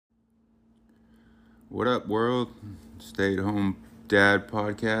What up, world? Stay at home dad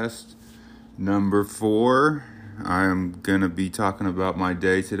podcast number 4. I'm gonna be talking about my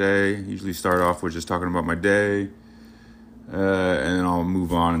day today. Usually start off with just talking about my day, and then I'll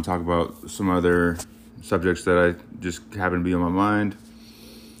move on and talk about some other subjects that I just happen to be on my mind.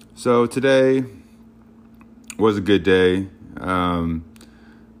 So today was a good day.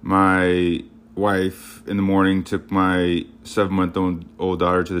 My wife in the morning took my 7-month-old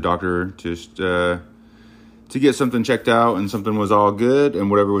daughter to the doctor just to get something checked out, and something was all good,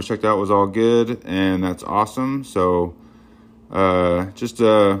 and whatever was checked out was all good, and that's awesome. So just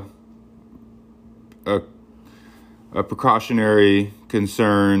a precautionary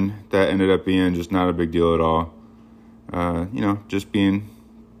concern that ended up being just not a big deal at all. Just being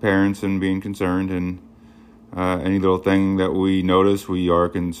parents and being concerned, and any little thing that we notice we are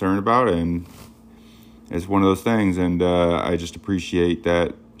concerned about, and it's one of those things. And I just appreciate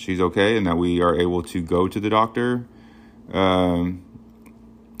that she's okay and that we are able to go to the doctor. And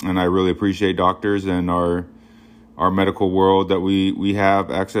I really appreciate doctors and our medical world that we have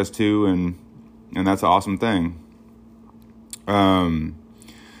access to, and that's an awesome thing.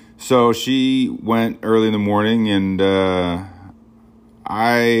 So she went early in the morning, and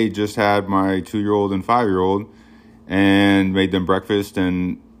I just had my 2-year-old and 5-year-old and made them breakfast,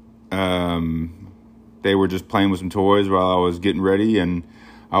 and they were just playing with some toys while I was getting ready, and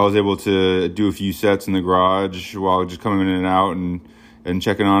I was able to do a few sets in the garage while just coming in and out and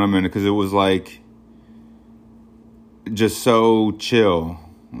checking on them, and because it was like just so chill,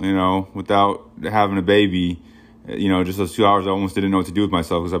 without having a baby. Just those 2 hours, I almost didn't know what to do with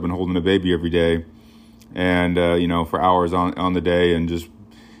myself because I've been holding a baby every day, and for hours on the day, and just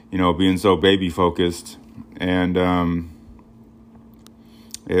being so baby focused, and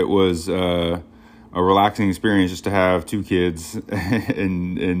it was a relaxing experience just to have 2 kids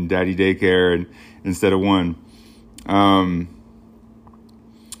in daddy daycare and instead of 1.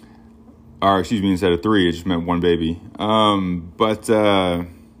 Instead of 3, it just meant 1 baby.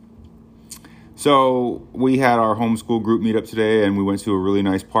 So we had our homeschool group meet up today, and we went to a really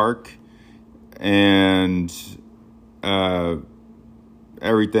nice park, and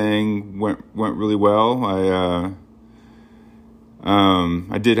everything went really well.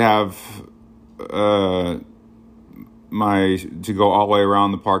 I did have to go all the way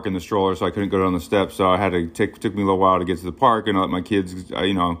around the park in the stroller, so I couldn't go down the steps. So I had to took me a little while to get to the park, and I let my kids.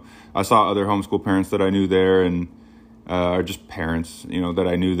 I saw other homeschool parents that I knew there, and or just parents, that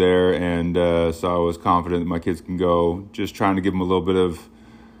I knew there, and so I was confident that my kids can go. Just trying to give them a little bit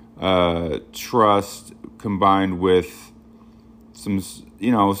of trust combined with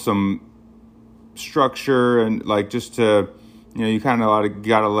some structure, and just to, you kind of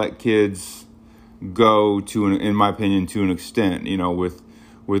gotta let kids go in my opinion, to an extent,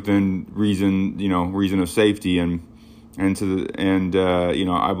 within reason of safety, and I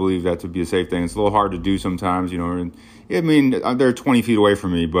believe that to be a safe thing. It's a little hard to do sometimes, and they're 20 feet away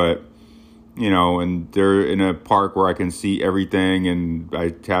from me, but and they're in a park where I can see everything, and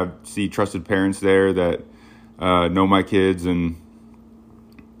I see trusted parents there that know my kids, and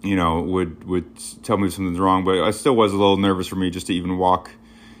would tell me if something's wrong. But I still was a little nervous for me just to even walk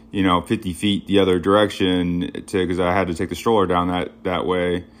 50 feet the other direction, because I had to take the stroller down that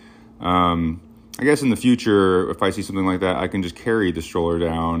way. I guess in the future, if I see something like that, I can just carry the stroller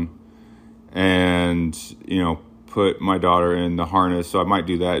down and put my daughter in the harness. So I might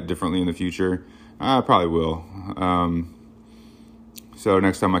do that differently in the future. I probably will. So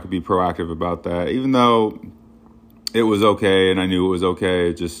next time I could be proactive about that, even though it was okay and I knew it was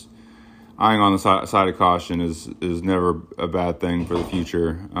okay. Just eyeing on the side of caution is never a bad thing for the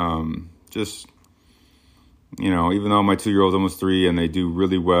future. Even though my 2-year-old's almost 3 and they do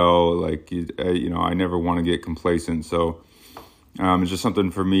really well, I never want to get complacent. So it's just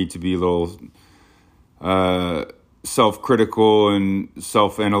something for me to be a little self-critical and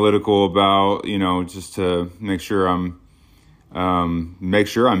self-analytical about, just to make sure I'm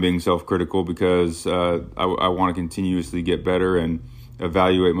being self-critical, because I want to continuously get better and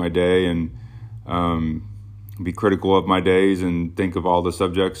evaluate my day, and be critical of my days, and think of all the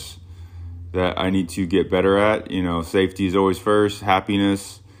subjects that I need to get better at. Safety is always first,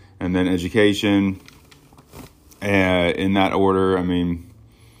 happiness, and then education. In that order.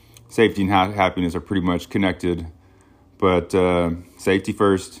 Safety and happiness are pretty much connected, but safety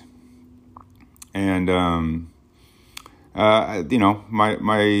first. And my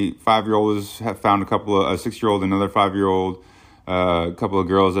 5-year-old have found a 6-year-old, another 5-year-old, a couple of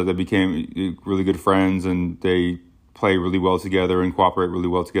girls that became really good friends, and they play really well together and cooperate really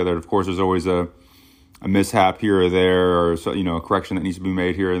well together. Of course, there's always a mishap here or there, or a correction that needs to be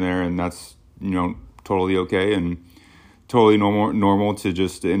made here and there, and that's totally okay and totally normal to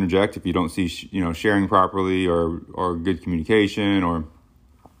just interject if you don't see sharing properly or good communication or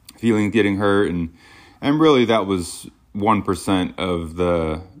feelings getting hurt, and really that was 1% of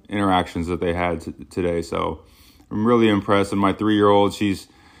the interactions that they had today. So I'm really impressed. And my 3-year-old,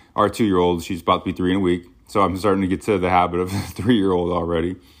 our 2-year-old, she's about to be 3 in a week. So I'm starting to get to the habit of a 3-year-old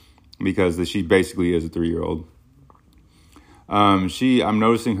already, because she basically is a 3-year-old. I'm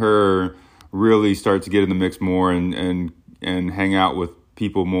noticing her really start to get in the mix more and hang out with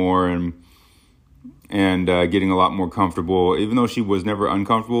people more and getting a lot more comfortable, even though she was never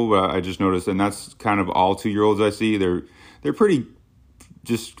uncomfortable. But I just noticed, and that's kind of all 2-year-olds I see. They're pretty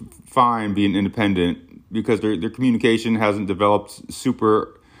just fine being independent, because their communication hasn't developed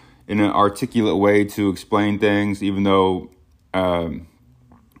super in an articulate way to explain things, even though I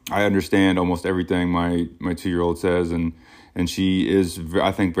understand almost everything my 2-year-old says, and she is,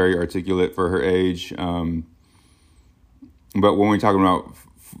 I think, very articulate for her age. But when we're talking about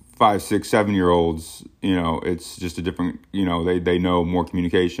 5, 6, 7-year-olds, it's just a different, they know more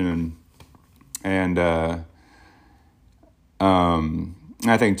communication, and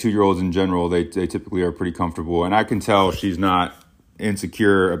I think 2-year-olds in general, they typically are pretty comfortable, and I can tell she's not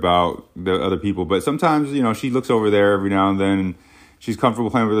insecure about the other people. But sometimes, she looks over there every now and then, and she's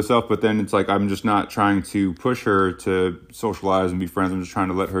comfortable playing with herself. But then it's like, I'm just not trying to push her to socialize and be friends. I'm just trying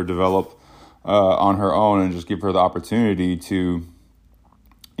to let her develop on her own and just give her the opportunity to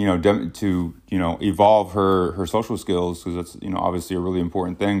evolve her social skills, because that's, obviously a really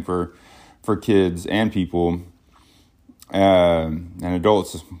important thing for kids and people, and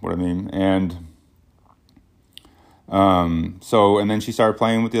adults is what I mean. And and then she started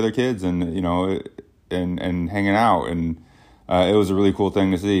playing with the other kids and and hanging out, and it was a really cool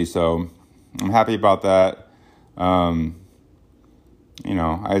thing to see. So I'm happy about that.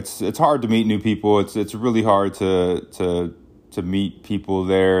 It's hard to meet new people. It's really hard to meet people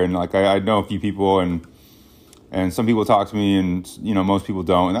there, and like I know a few people, and some people talk to me, and most people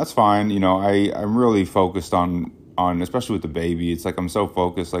don't, and that's fine. I'm really focused on especially with the baby. It's like I'm so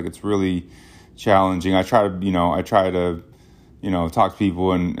focused, like it's really challenging. I try to talk to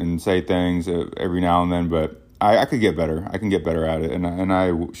people and say things every now and then, but I could get better. I can get better at it, and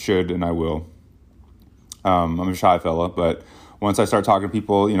I should, and I will. I'm a shy fella, but once I start talking to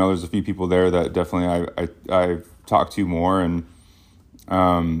people, there's a few people there that definitely I've talked to more, and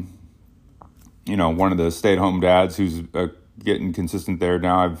one of the stay-at-home dads who's getting consistent there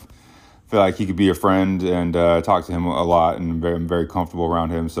now, I feel like he could be a friend, and talk to him a lot, and I'm very comfortable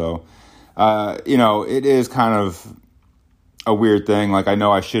around him. So it is kind of a weird thing. Like, I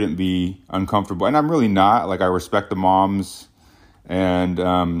know I shouldn't be uncomfortable, and I'm really not. Like, I respect the moms, and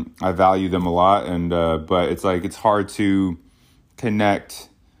I value them a lot, and but it's like, it's hard to connect,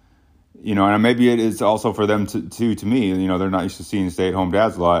 and maybe it is also for them to me. They're not used to seeing stay-at-home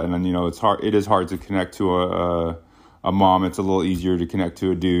dads a lot, and then it is hard to connect to a mom. It's a little easier to connect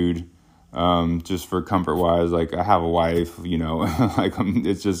to a dude, just for comfort wise. Like, I have a wife, like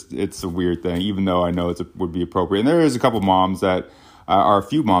it's a weird thing, even though I know it would be appropriate. And there is a couple moms that are a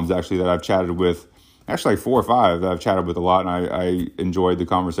few moms actually that I've chatted with, actually like 4 or 5 that I've chatted with a lot, and I enjoyed the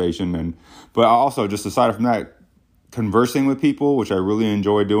conversation. But also, just aside from that, conversing with people, which I really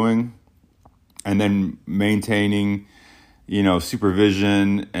enjoy doing, and then maintaining,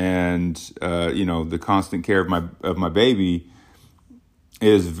 supervision and the constant care of my baby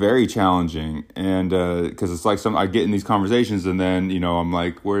is very challenging. And because it's like I get in these conversations, and then I'm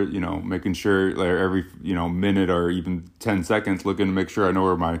like, we're making sure, like, every minute or even 10 seconds, looking to make sure I know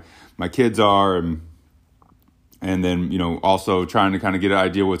where my kids are, and then also trying to kind of get an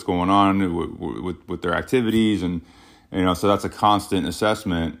idea what's going on with their activities, and so that's a constant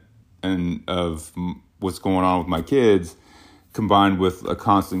assessment of what's going on with my kids, combined with a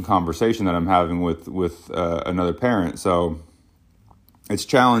constant conversation that I'm having with another parent. So it's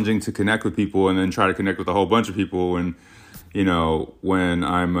challenging to connect with people, and then try to connect with a whole bunch of people when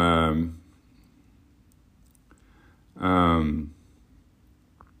I'm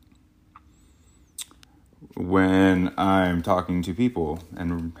when I'm talking to people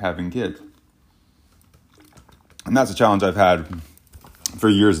and having kids. And that's a challenge I've had for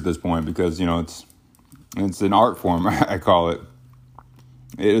years at this point, because it's an art form. I call it.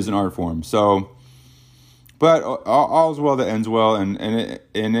 It is an art form. So, but all's well that ends well, and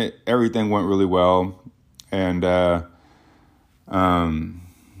everything went really well, and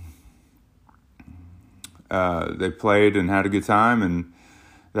they played and had a good time, and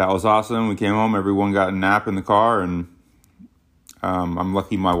that was awesome. We came home, everyone got a nap in the car, and I'm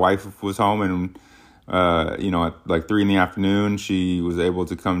lucky my wife was home, and at like 3 PM, she was able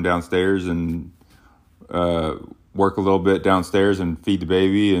to come downstairs and work a little bit downstairs and feed the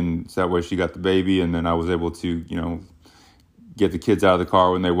baby, and so that way she got the baby, and then I was able to, get the kids out of the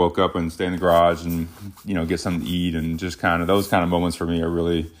car when they woke up and stay in the garage and, get something to eat, and just kind of those kind of moments for me are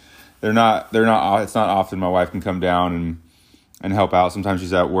really, it's not often my wife can come down and help out. Sometimes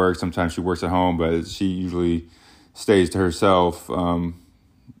she's at work, sometimes she works at home, but she usually stays to herself,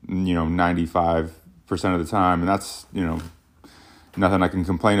 95% of the time. And that's, nothing I can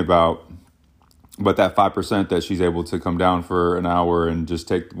complain about. But that 5% that she's able to come down for an hour and just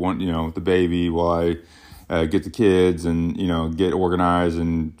take one, the baby while I get the kids and, get organized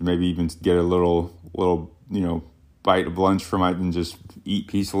and maybe even get a little, bite of lunch from it and just eat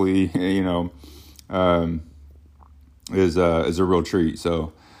peacefully, is a real treat.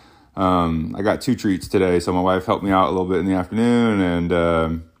 So, I got 2 treats today. So my wife helped me out a little bit in the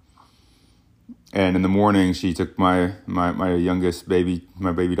afternoon, and in the morning she took my youngest baby,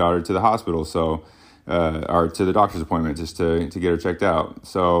 my baby daughter, to the hospital. So, or to the doctor's appointment just to get her checked out.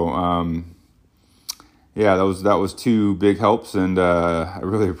 So, yeah, that was 2 big helps, and I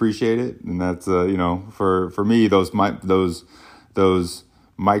really appreciate it. And that's for me, those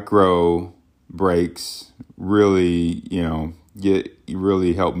micro breaks really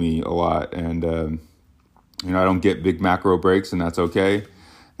really help me a lot. And I don't get big macro breaks, and that's okay.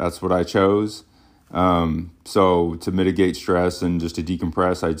 That's what I chose. So to mitigate stress and just to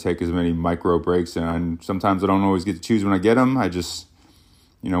decompress, I take as many micro breaks, and sometimes I don't always get to choose when I get them. I just,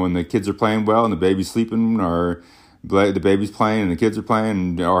 when the kids are playing well and the baby's sleeping, or the baby's playing and the kids are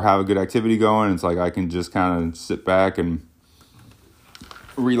playing, or have a good activity going, it's like I can just kind of sit back and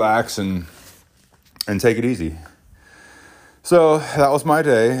relax and take it easy. So that was my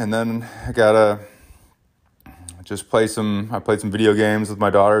day. And then I gotta just I played some video games with my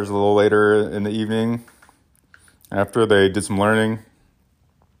daughters a little later in the evening after they did some learning,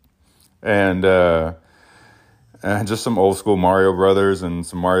 and just some old school Mario Brothers and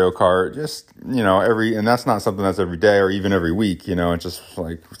some Mario Kart, just, and that's not something that's every day or even every week, it just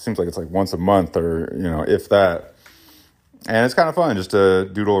it seems like it's like once a month or, if that. And it's kind of fun just to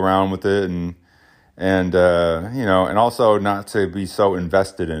doodle around with it and also not to be so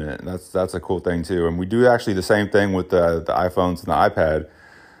invested in it. That's a cool thing too. And we do actually the same thing with the iPhones and the iPad.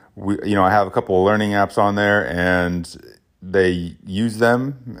 I have a couple of learning apps on there, and they use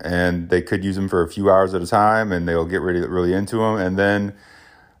them, and they could use them for a few hours at a time, and they'll get really into them. And then,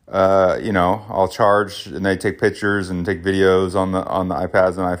 I'll charge, and they take pictures and take videos on the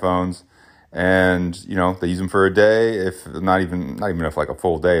iPads and iPhones. And, they use them for a day, if not even if like a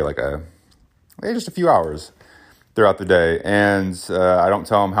full day, just a few hours throughout the day. And I don't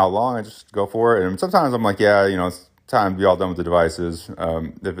tell them how long, I just go for it. And sometimes I'm like, yeah, it's time to be all done with the devices,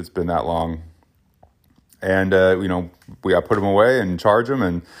 if it's been that long. And, I put them away and charge them,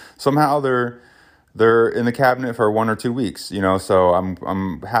 and somehow they're in the cabinet for 1 or 2 weeks, so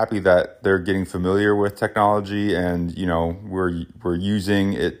I'm happy that they're getting familiar with technology, and, we're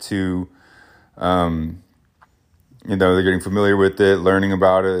using it to, they're getting familiar with it, learning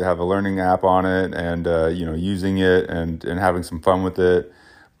about it, have a learning app on it, and, using it and having some fun with it.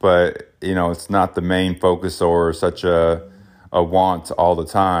 But, it's not the main focus or such a want all the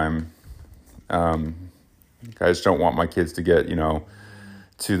time. I just don't want my kids to get,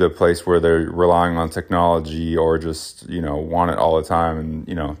 to the place where they're relying on technology or just, want it all the time. And,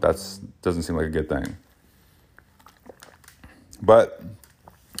 that's doesn't seem like a good thing. But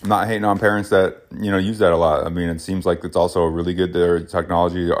I'm not hating on parents that, use that a lot. I mean, it seems like it's also a really good, their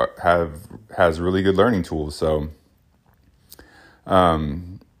technology has really good learning tools. So,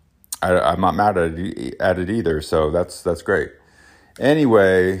 I'm not mad at it either. So that's great.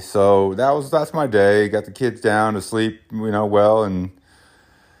 Anyway, so that's my day. Got the kids down to sleep, well, and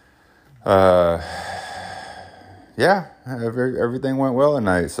everything went well at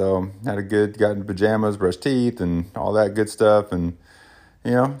night. So got in pajamas, brushed teeth, and all that good stuff, and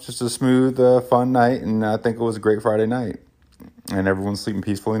just a smooth, fun night. And I think it was a great Friday night. And everyone's sleeping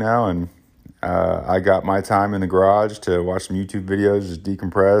peacefully now, and I got my time in the garage to watch some YouTube videos, just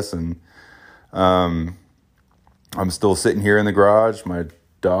decompress, and I'm still sitting here in the garage. My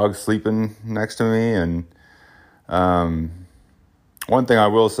dog's sleeping next to me. And one thing I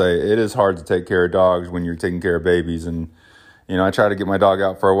will say, it is hard to take care of dogs when you're taking care of babies. And, I try to get my dog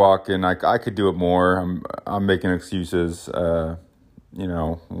out for a walk, and I could do it more. I'm making excuses.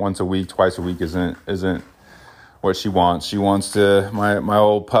 Once a week, twice a week isn't what she wants. She wants to, my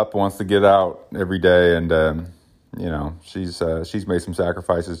old pup wants to get out every day. And, she's made some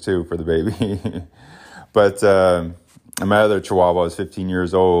sacrifices too for the baby. But my other Chihuahua is 15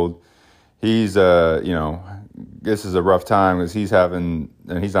 years old. he's this is a rough time because and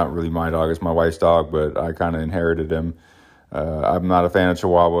he's not really my dog, it's my wife's dog, but I kind of inherited him. I'm not a fan of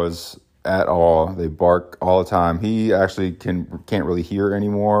Chihuahuas at all. They bark all the time. He actually can't really hear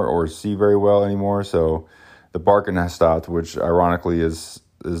anymore or see very well anymore, so the barking has stopped, which ironically is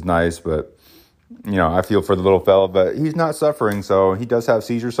nice. But I feel for the little fella, but he's not suffering. So he does have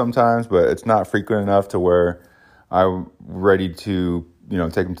seizures sometimes, but it's not frequent enough to where I'm ready to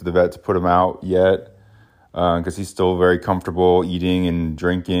take him to the vet to put him out yet, because he's still very comfortable eating and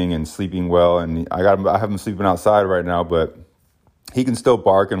drinking and sleeping well. And I have him sleeping outside right now, but he can still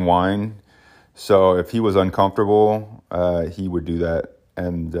bark and whine. So if he was uncomfortable, he would do that.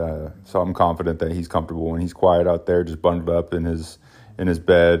 And so I'm confident that he's comfortable when he's quiet out there, just bundled up in his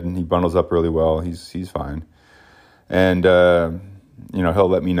bed, and he bundles up really well. He's fine. And he'll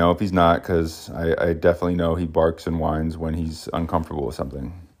let me know if he's not, because I definitely know he barks and whines when he's uncomfortable with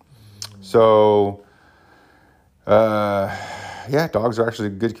something. So dogs are actually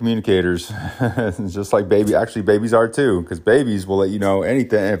good communicators. It's just like babies are too, because babies will let you know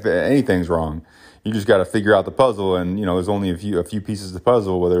anything if anything's wrong. You just got to figure out the puzzle, and there's only a few pieces of the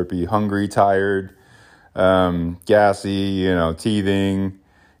puzzle, whether it be hungry, tired, gassy, teething,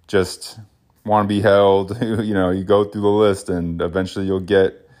 just want to be held. You go through the list, and eventually you'll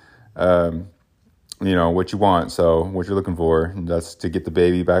get what you want. So what you're looking for, and that's to get the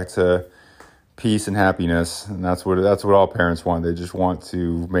baby back to peace and happiness. And that's what all parents want. They just want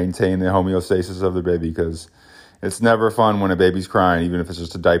to maintain the homeostasis of their baby, because it's never fun when a baby's crying, even if it's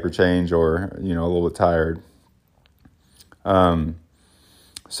just a diaper change or, a little bit tired. And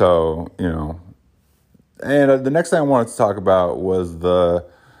the next thing I wanted to talk about was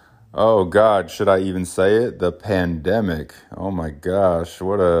oh God, should I even say it? The pandemic. Oh my gosh,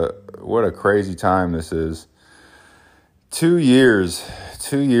 what a crazy time this is. 2 years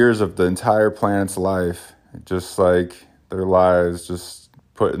of the entire planet's life, just like their lives just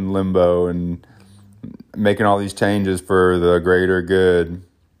put in limbo, and making all these changes for the greater good.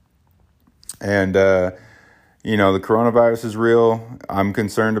 And, the coronavirus is real. I'm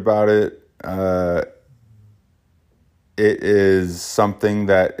concerned about it. It is something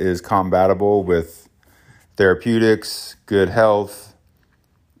that is combatable with therapeutics, good health,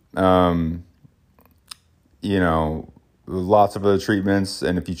 lots of other treatments.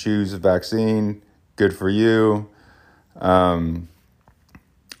 And if you choose a vaccine, good for you.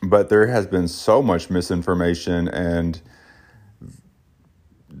 But there has been so much misinformation, and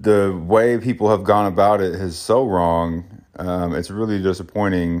the way people have gone about it is so wrong. It's really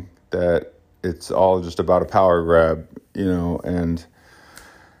disappointing that it's all just about a power grab, and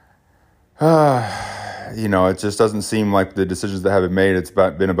it just doesn't seem like the decisions that have been made, it's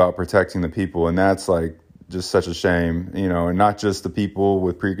been about protecting the people. And that's like just such a shame, and not just the people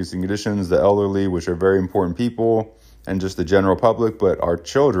with pre-existing conditions, the elderly, which are very important people, and just the general public, but our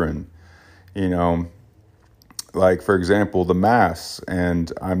children, like, for example, the masks.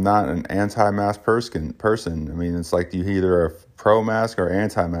 And I'm not an anti-mask person. I mean, it's like you either are pro-mask or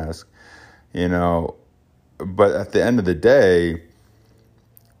anti-mask, but at the end of the day,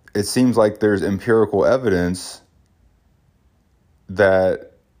 it seems like there's empirical evidence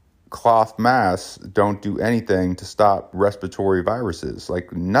that cloth masks don't do anything to stop respiratory viruses,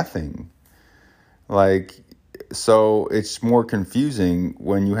 like nothing. So it's more confusing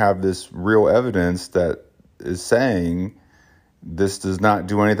when you have this real evidence that is saying this does not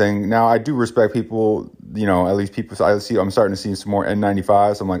do anything. Now, I do respect people, at least people, I'm starting to see some more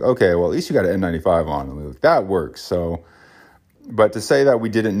N95s. So I'm like, okay, well, at least you got an N95 on. That works. So, but to say that we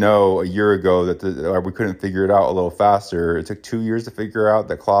didn't know a year ago or we couldn't figure it out a little faster, it took 2 years to figure out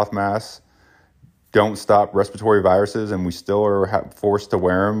that cloth masks don't stop respiratory viruses, and we still are forced to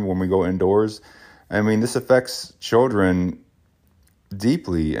wear them when we go indoors. I mean, this affects children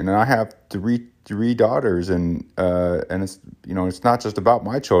deeply, and I have three daughters, and it's it's not just about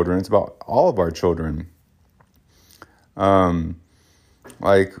my children; it's about all of our children.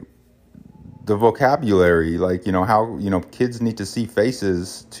 Like the vocabulary, how kids need to see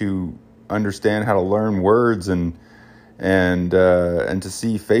faces to understand how to learn words, and to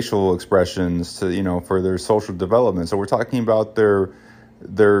see facial expressions for their social development. So we're talking about their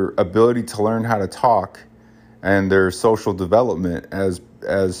ability to learn how to talk and their social development as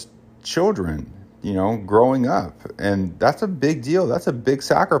children, growing up. And that's a big deal. That's a big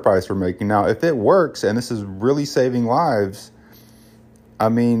sacrifice we're making. Now, if it works and this is really saving lives, I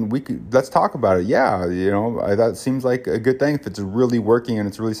mean, let's talk about it. Yeah, that seems like a good thing if it's really working and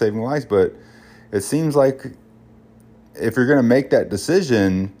it's really saving lives. But it seems like if you're going to make that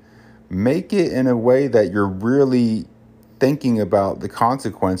decision, make it in a way that you're really thinking about the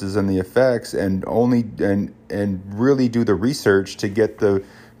consequences and the effects, and really do the research to get the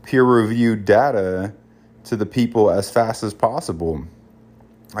peer-reviewed data to the people as fast as possible.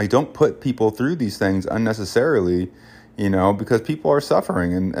 I don't put people through these things unnecessarily, because people are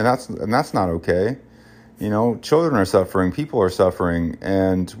suffering, and that's not okay. Children are suffering, people are suffering,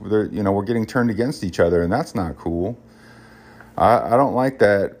 and we're getting turned against each other, and that's not cool. I don't like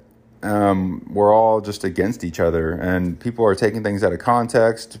that. We're all just against each other, and people are taking things out of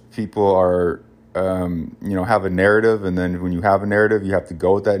context. People are, have a narrative, and then when you have a narrative, you have to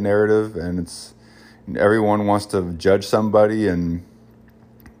go with that narrative, and everyone wants to judge somebody and,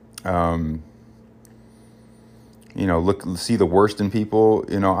 see the worst in people.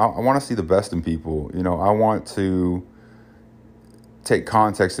 I want to see the best in people. I want to take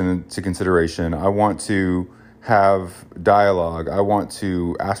context into consideration. I want to have dialogue. I want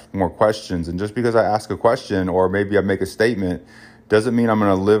to ask more questions. And just because I ask a question, or maybe I make a statement, doesn't mean I'm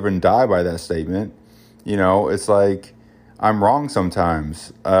going to live and die by that statement. It's like I'm wrong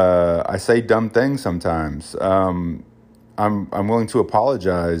sometimes. I say dumb things sometimes. I'm willing to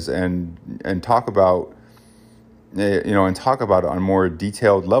apologize and talk about it on a more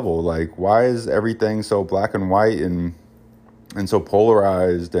detailed level. Like, why is everything so black and white and so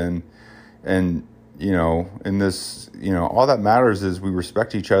polarized and in this, all that matters is we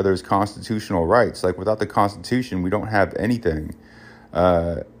respect each other's constitutional rights. Like, without the Constitution, we don't have anything.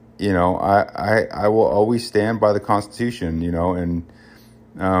 I will always stand by the Constitution, and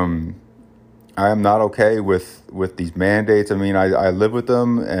I am not okay with these mandates. I mean, I live with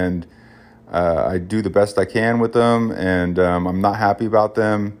them, and I do the best I can with them, and I'm not happy about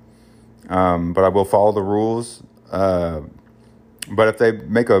them, but I will follow the rules. But if they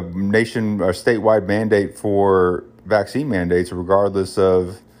make a nation or statewide mandate for vaccine mandates, regardless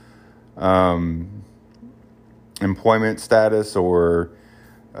of employment status or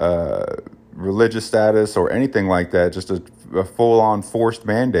religious status or anything like that, just a full-on forced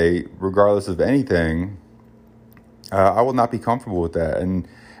mandate, regardless of anything, I will not be comfortable with that. And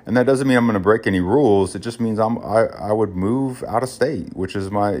that doesn't mean I'm going to break any rules. It just means I would move out of state, which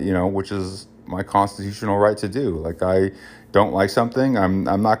is my constitutional right to do. Like, I don't like something, I'm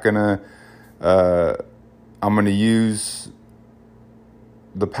not gonna I'm gonna use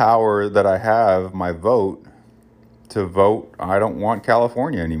the power that I have, my vote, to vote I don't want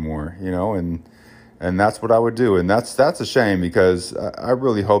California anymore, and that's what I would do. And that's a shame, because I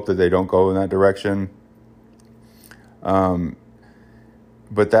really hope that they don't go in that direction.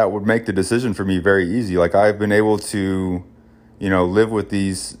 But that would make the decision for me very easy. Like, I've been able to live with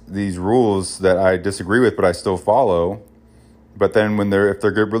these rules that I disagree with, but I still follow. But then if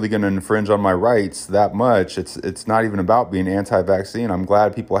they're really going to infringe on my rights that much, it's not even about being anti-vaccine. I'm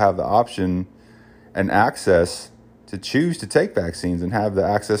glad people have the option and access to choose to take vaccines and have the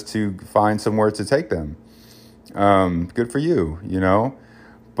access to find somewhere to take them. Good for you,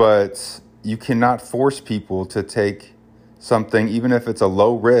 But you cannot force people to take something, even if it's a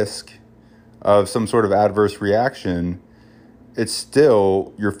low risk of some sort of adverse reaction. It's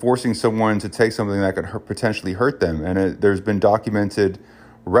still, you're forcing someone to take something that could potentially hurt them. And there's been documented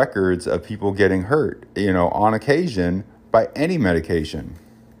records of people getting hurt, on occasion by any medication.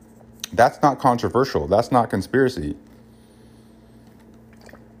 That's not controversial. That's not conspiracy.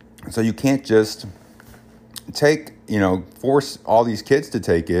 So you can't just force all these kids to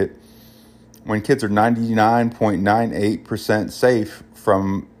take it when kids are 99.98% safe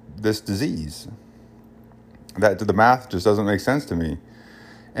from this disease. That the math just doesn't make sense to me.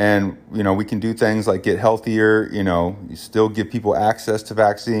 And, we can do things like get healthier, you still give people access to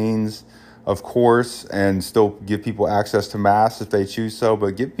vaccines, of course, and still give people access to masks if they choose so,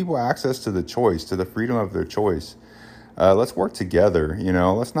 but give people access to the choice, to the freedom of their choice. Let's work together,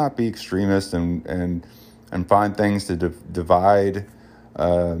 let's not be extremists and find things to divide,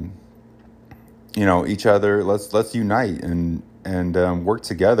 each other. Let's unite and work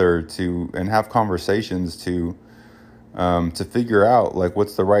together and have conversations to figure out, like,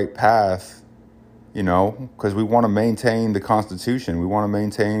 what's the right path, because we want to maintain the Constitution. We want to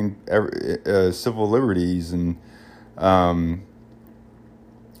maintain civil liberties and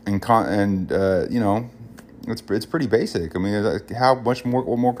it's pretty basic. I mean,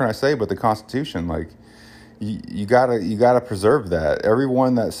 what more can I say about the Constitution? Like, you gotta preserve that.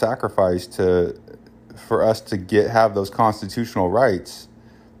 Everyone that sacrificed for us to have those constitutional rights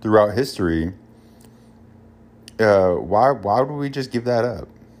throughout history, why would we just give that up?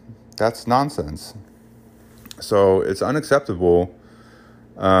 That's nonsense. So it's unacceptable.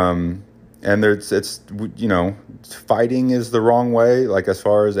 And fighting is the wrong way. Like, as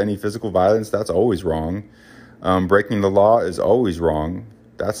far as any physical violence, that's always wrong. Breaking the law is always wrong.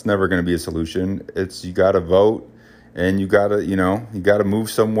 That's never going to be a solution. You got to vote, and you got to move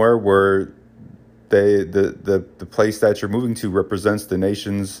somewhere where the place that you're moving to represents the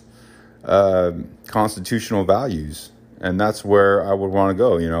nation's constitutional values. And that's where I would want to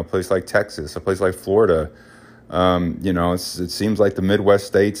go, a place like Texas, a place like Florida. It seems like the Midwest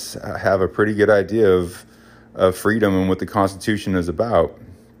states have a pretty good idea of freedom and what the Constitution is about.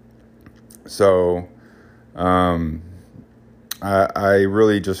 So I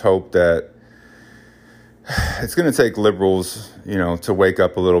really just hope that it's going to take liberals, to wake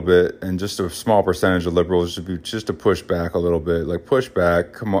up a little bit, and just a small percentage of liberals just to push back a little bit, like push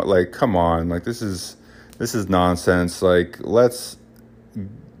back. Come on, like this is nonsense. Like, let's,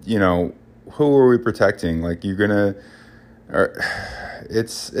 who are we protecting? Like,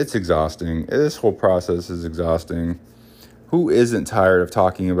 it's exhausting. This whole process is exhausting. Who isn't tired of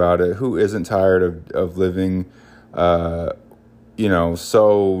talking about it? Who isn't tired of living,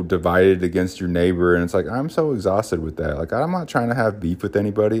 so divided against your neighbor? And it's like, I'm so exhausted with that. Like, I'm not trying to have beef with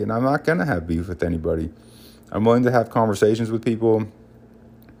anybody, and I'm not going to have beef with anybody. I'm willing to have conversations with people.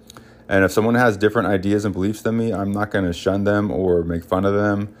 And if someone has different ideas and beliefs than me, I'm not going to shun them or make fun of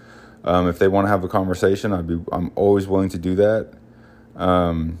them. If they want to have a conversation, I'm always willing to do that.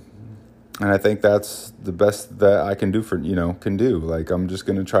 And I think that's the best that I can do can do. Like, I'm just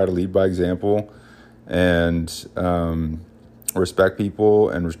going to try to lead by example and respect people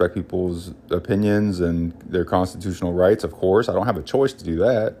and respect people's opinions and their constitutional rights. Of course, I don't have a choice to do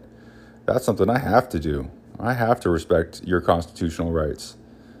that. That's something I have to do. I have to respect your constitutional rights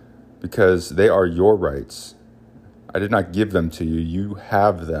because they are your rights. I did not give them to you. You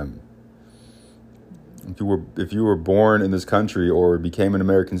have them. If you were born in this country or became an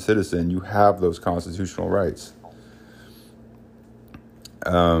American citizen, you have those constitutional rights.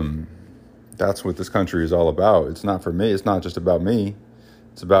 That's what this country is all about. It's not for me. It's not just about me.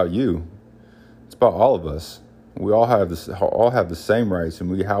 It's about you. It's about all of us. We all have the same rights,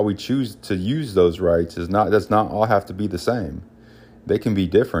 and how we choose to use those rights does not all have to be the same. They can be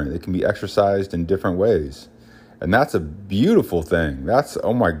different. They can be exercised in different ways, and that's a beautiful thing.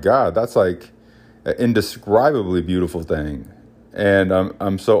 Oh my God, that's like an indescribably beautiful thing, and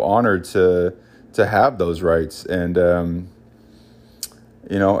I'm so honored to have those rights. And I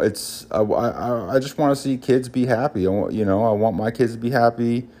just want to see kids be happy. I want my kids to be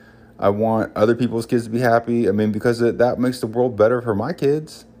happy. I want other people's kids to be happy. I mean, because that makes the world better for my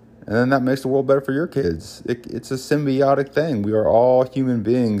kids, and then that makes the world better for your kids. It's a symbiotic thing. We are all human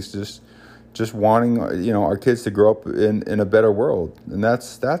beings, just wanting our kids to grow up in a better world, and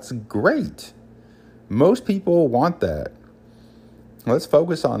that's great. Most people want that. Let's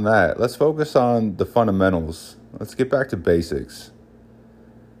focus on that. Let's focus on the fundamentals. Let's get back to basics.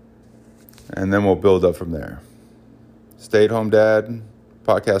 And then we'll build up from there. Stay at home dad,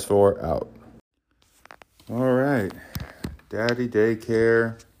 podcast 4 out. All right. Daddy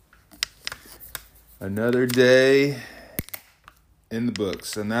daycare. Another day in the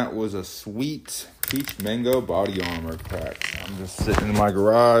books. And that was a sweet peach mango body armor pack. I'm just sitting in my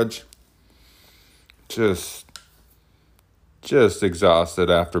garage. Just exhausted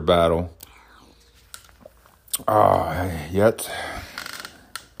after battle. Yet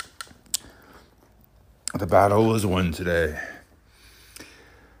the battle was won today.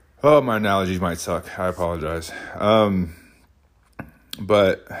 Oh, my analogies might suck. I apologize.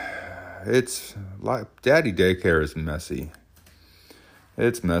 But it's like daddy daycare is messy.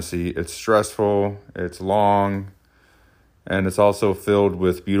 It's messy. It's stressful. It's long. And it's also filled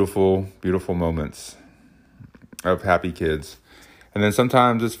with beautiful, beautiful moments of happy kids. And then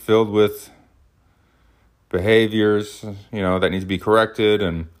sometimes it's filled with behaviors, that need to be corrected,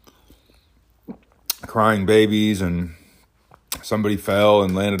 and crying babies, and somebody fell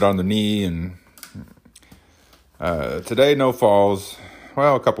and landed on the knee. And today, no falls.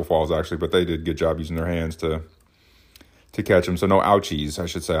 Well, a couple falls actually, but they did a good job using their hands to catch them. So no ouchies, I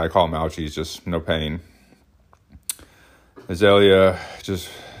should say. I call them ouchies, just no pain. Azalea,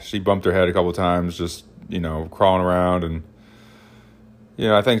 she bumped her head a couple times, just, crawling around. And,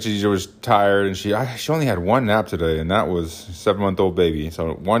 I think she was tired, and she only had one nap today, and that was a 7-month-old baby.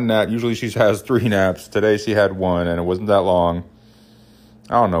 So one nap, usually she has 3 naps. Today she had one, and it wasn't that long.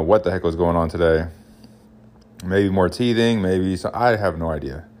 I don't know what the heck was going on today. Maybe more teething, I have no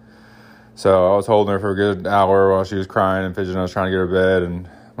idea. So I was holding her for a good hour while she was crying and fidgeting. I was trying to get her to bed, and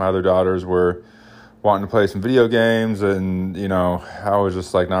my other daughters were wanting to play some video games, and, I was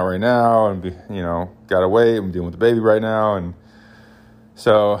just like, not right now, and, gotta wait, I'm dealing with the baby right now. And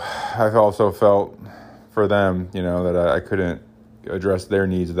so I've also felt for them, that I couldn't address their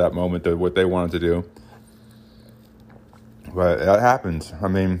needs at that moment, what they wanted to do. But that happens. I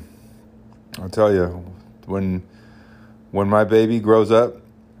mean, I'll tell you, when my baby grows up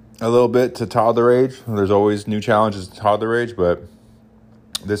a little bit to toddler age, there's always new challenges to toddler age, but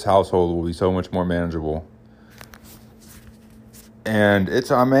this household will be so much more manageable. And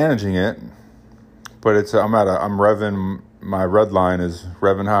I'm managing it, but I'm revving, my red line is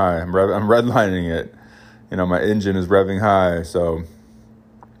revving high. I'm redlining it. My engine is revving high. So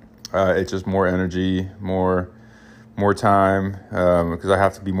it's just more energy, more time, because I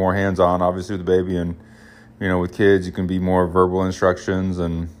have to be more hands-on, obviously, with the baby. And, with kids, you can be more verbal instructions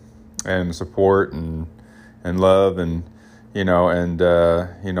and support and love and,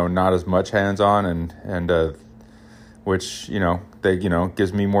 not as much hands-on and which, they,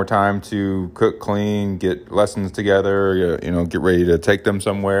 gives me more time to cook, clean, get lessons together, get ready to take them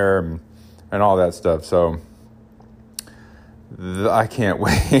somewhere and all that stuff. So I can't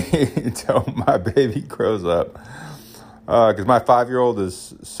wait until my baby grows up. Because my 5-year-old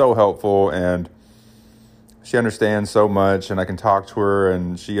is so helpful and she understands so much, and I can talk to her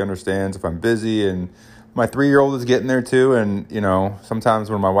and she understands if I'm busy, and my 3-year-old is getting there too. And, sometimes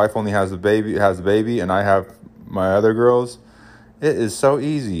when my wife only has the baby and I have my other girls, it is so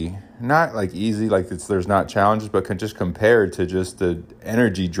easy. Not like easy, like there's not challenges, but just compared to just the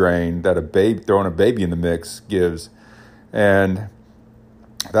energy drain that throwing a baby in the mix gives. And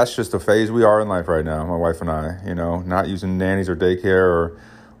that's just the phase we are in life right now, my wife and I, not using nannies or daycare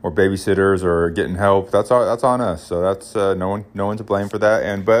or babysitters or getting help. That's on us. So that's no one to blame for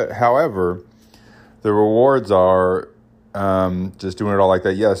that. But however, the rewards are just doing it all like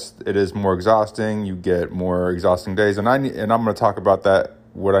that. Yes, it is more exhausting. You get more exhausting days, and I'm going to talk about that.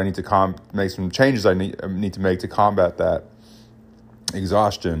 What I need to make some changes I need to make to combat that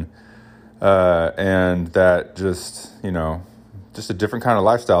exhaustion, and that just a different kind of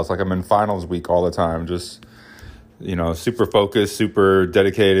lifestyle. It's like I'm in finals week all the time. Just super focused, super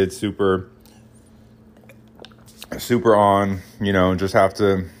dedicated, super on. Just have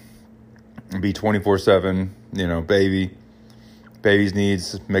to be 24/7. Baby's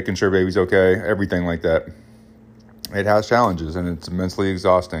needs, making sure baby's okay, everything like that. It has challenges and it's immensely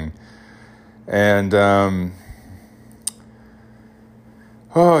exhausting. And, can't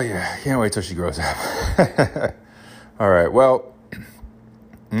wait till she grows up. All right. Well,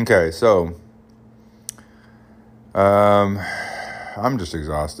 okay. So, I'm just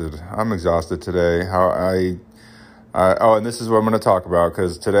exhausted. I'm exhausted today. And this is what I'm going to talk about,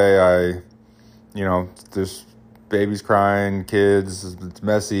 because today there's babies crying, kids, it's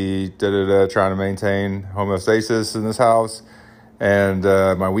messy, trying to maintain homeostasis in this house. And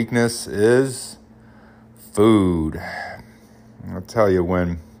my weakness is food. I'll tell you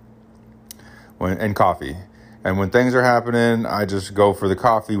and coffee. And when things are happening, I just go for the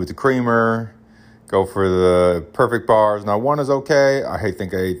coffee with the creamer, go for the perfect bars. Now, one is okay. I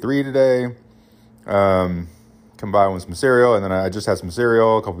think I ate 3 today. Combined with some cereal, and then I just had some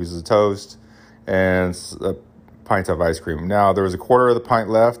cereal, a couple pieces of toast, and a pint of ice cream. Now, there was a quarter of the pint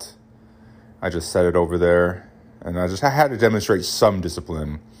left. I just set it over there, and I had to demonstrate some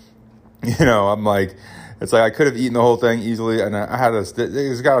discipline. I'm like, it's like I could have eaten the whole thing easily, and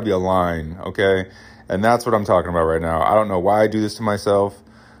there's got to be a line, okay? And that's what I'm talking about right now. I don't know why I do this to myself,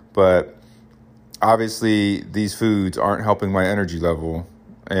 but obviously these foods aren't helping my energy level,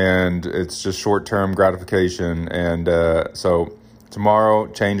 and it's just short-term gratification. And so tomorrow,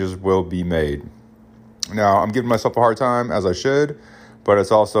 changes will be made. Now, I'm giving myself a hard time, as I should, but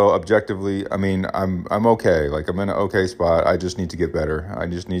it's also objectively, I'm okay. Like, I'm in an okay spot. I just need to get better. I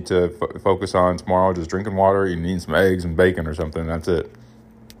just need to focus on tomorrow just drinking water, eating some eggs and bacon or something. That's it.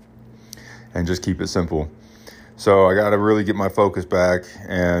 And just keep it simple. So I got to really get my focus back.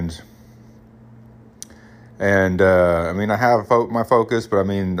 And I have my focus, but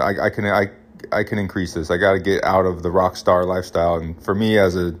I can increase this. I got to get out of the rock star lifestyle. And for me,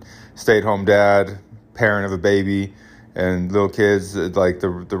 as a stay-at-home dad, parent of a baby and little kids, like the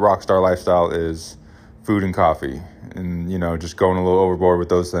rock star lifestyle is food and coffee, and just going a little overboard with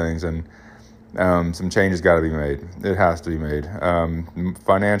those things. And some changes got to be made. It has to be made.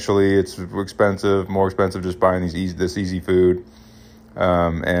 Financially, it's expensive, more expensive just buying this easy food.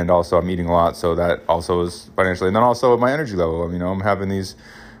 And also I'm eating a lot, so that also is financially. And then also my energy level. I'm having these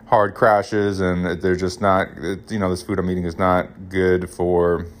hard crashes, and they're just not. This food I'm eating is not good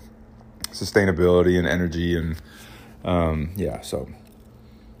for sustainability and energy, and So,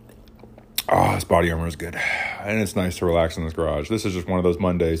 this body armor is good, and it's nice to relax in this garage. This is just one of those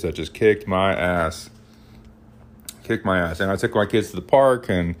Mondays that just kicked my ass. And I took my kids to the park,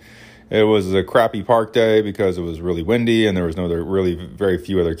 and it was a crappy park day because it was really windy and there was very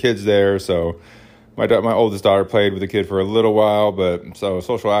few other kids there. So my oldest daughter played with the kid for a little while, but so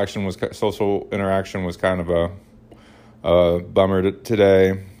social interaction was kind of a bummer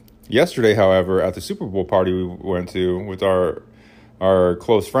today. Yesterday, however, at the Super Bowl party we went to with our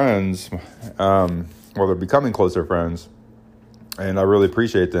close friends, they're becoming closer friends, and I really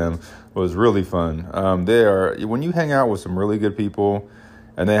appreciate them. It was really fun. When you hang out with some really good people,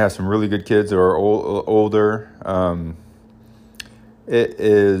 and they have some really good kids who are older. It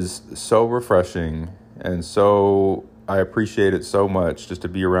is so refreshing, and so I appreciate it so much just to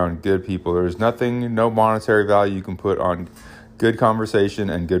be around good people. There's no monetary value you can put on good conversation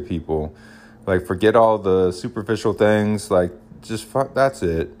and good people. Like, forget all the superficial things. Like, that's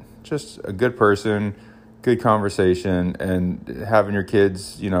it. Just a good person, good conversation, and having your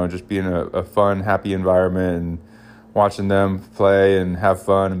kids, just be in a fun, happy environment and watching them play and have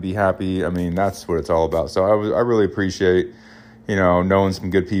fun and be happy. I mean, that's what it's all about. So I really appreciate, knowing some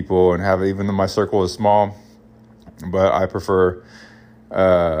good people and even though my circle is small, but I prefer,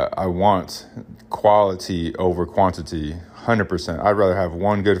 I want quality over quantity, 100%. I'd rather have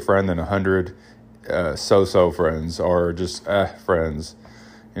one good friend than 100 so-so friends, or just friends,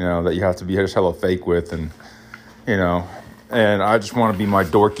 that you have to be just hella fake with, and I just want to be my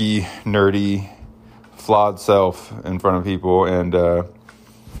dorky, nerdy, flawed self in front of people, and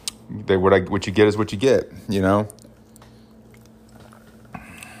what you get is what you get,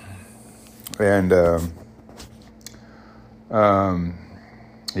 and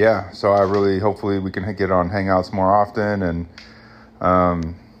so hopefully we can get on hangouts more often, and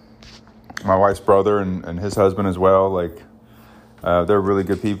my wife's brother and his husband as well, they're really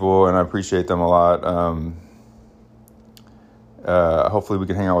good people, and I appreciate them a lot. Hopefully we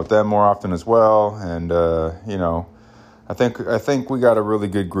can hang out with them more often as well. And, I think we got a really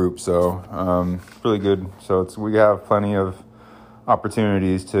good group. So, really good. So we have plenty of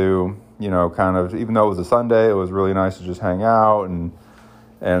opportunities to, kind of, even though it was a Sunday, it was really nice to just hang out and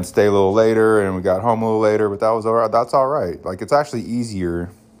stay a little later. And we got home a little later, but that was all right. That's all right. Like, it's actually easier.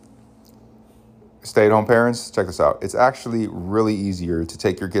 Stay-at-home parents, check this out. It's actually really easier to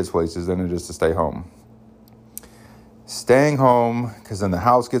take your kids places than it is to stay home. Staying home, because then the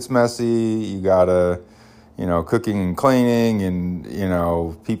house gets messy. You gotta, cooking and cleaning, and,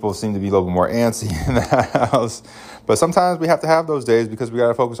 people seem to be a little bit more antsy in the house. But sometimes we have to have those days because we got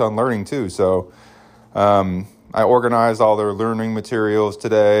to focus on learning too. So I organized all their learning materials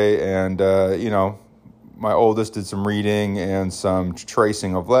today, and, my oldest did some reading and some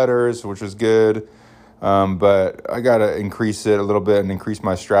tracing of letters, which was good. But I got to increase it a little bit and increase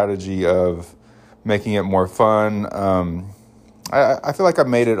my strategy of making it more fun. I feel like I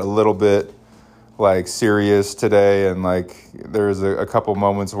made it a little bit serious today, and there's a couple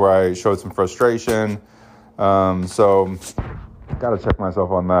moments where I showed some frustration. So got to check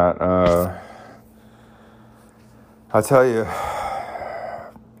myself on that. I tell you,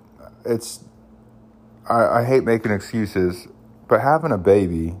 I hate making excuses, but having a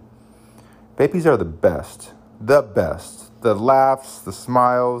babies are the best. The laughs, the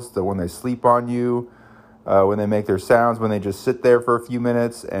smiles, when they sleep on you, when they make their sounds, when they just sit there for a few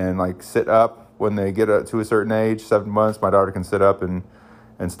minutes and sit up when they get to a certain age, 7 months, my daughter can sit up and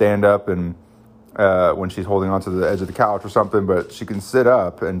stand up, and when she's holding onto the edge of the couch or something, but she can sit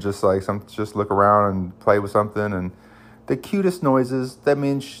up and just just look around and play with something. And the cutest noises, that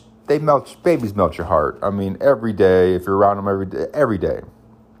means babies melt your heart. I mean, every day, if you're around them every day.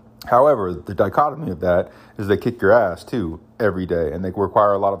 However, the dichotomy of that is they kick your ass too every day, and they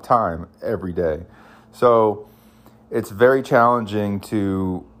require a lot of time every day. So it's very challenging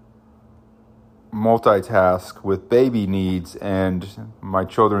to multitask with baby needs and my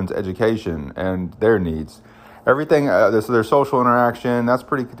children's education and their needs. Everything, so their social interaction, that's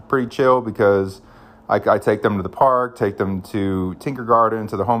pretty chill, because I take them to the park, take them to Tinkergarten,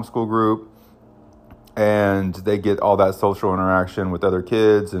 to the homeschool group, and they get all that social interaction with other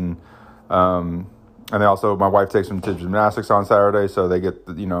kids. And they also, my wife takes them to gymnastics on Saturday, so they get,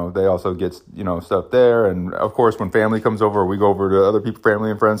 they also get, stuff there. And of course, when family comes over, we go over to other people,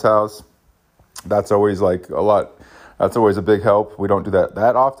 family and friends' house. That's always a lot. That's always a big help. We don't do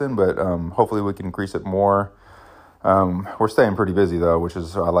that often, but hopefully we can increase it more. We're staying pretty busy though, which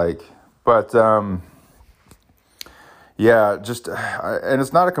is I like. But and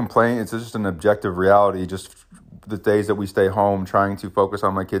it's not a complaint. It's just an objective reality. Just the days that we stay home, trying to focus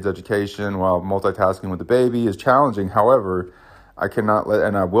on my kids' education while multitasking with the baby is challenging. However, I cannot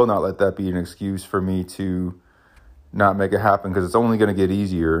and I will not let that be an excuse for me to not make it happen, because it's only going to get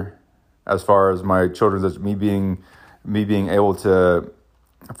easier as far as my children's, me being able to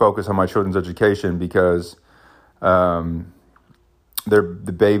focus on my children's education, because the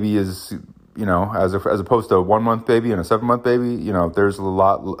baby is as opposed to a 1 month baby and a 7 month baby, there's a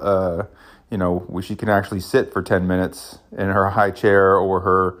lot, she can actually sit for 10 minutes in her high chair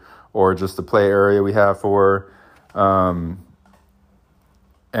or just the play area we have for her.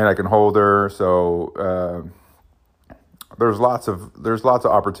 And I can hold her. So, there's lots of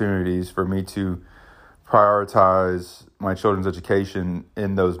opportunities for me to prioritize my children's education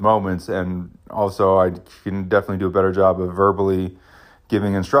in those moments. And also I can definitely do a better job of verbally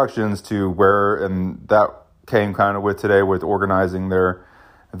giving instructions to where, and that came kind of with today with organizing their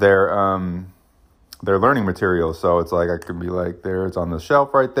learning materials. So it's like, I can be like, there, it's on the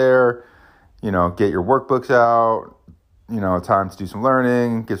shelf right there, get your workbooks out, time to do some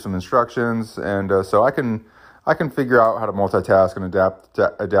learning, give some instructions. And so I can figure out how to multitask and adapt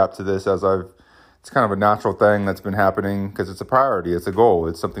to this it's kind of a natural thing that's been happening because it's a priority. It's a goal.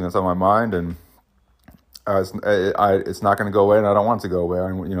 It's something that's on my mind, and it's not going to go away, and I don't want it to go away.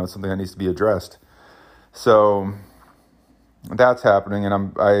 It's something that needs to be addressed. So that's happening,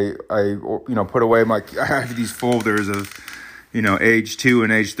 and I put away I have these folders of, age 2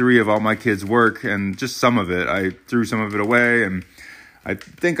 and age 3 of all my kids' work, and just some of it. I threw some of it away, and I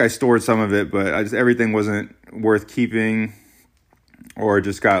think I stored some of it, but everything wasn't worth keeping, or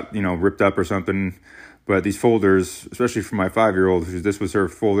just got, ripped up or something. But these folders, especially for my 5-year-old, this was her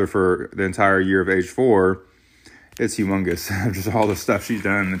folder for the entire year of age 4, it's humongous. Just all the stuff she's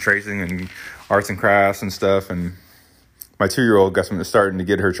done, the tracing and arts and crafts and stuff. And my 2-year-old starting to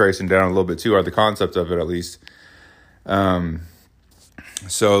get her tracing down a little bit too, or the concept of it at least.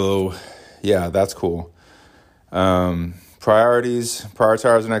 So yeah, that's cool. Prioritize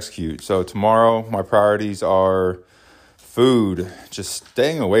and execute. So tomorrow, my priorities are food, just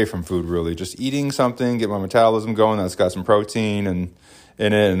staying away from food, really, just eating something, get my metabolism going. That's got some protein in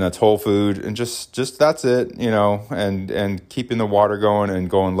it, and that's whole food, and just that's it, and keeping the water going and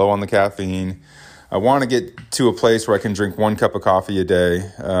going low on the caffeine. I want to get to a place where I can drink 1 cup of coffee a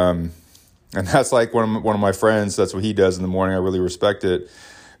day. And that's like one of my friends, that's what he does in the morning. I really respect it,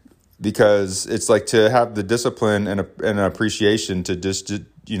 because it's like to have the discipline and an appreciation to just,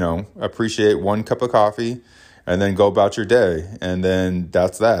 appreciate 1 cup of coffee and then go about your day. And then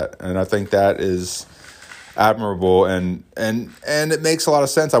that's that. And I think that is admirable. And it makes a lot of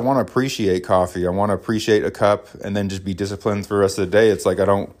sense. I want to appreciate coffee. I want to appreciate a cup and then just be disciplined for the rest of the day. It's like, I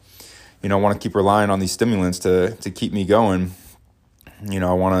don't, want to keep relying on these stimulants to keep me going.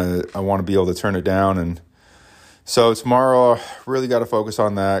 I want to be able to turn it down. And so tomorrow, really got to focus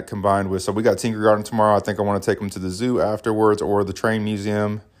on that, combined with, so we got Tinkergarten tomorrow. I think I want to take them to the zoo afterwards, or the train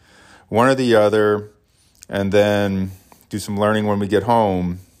museum, one or the other, and then do some learning when we get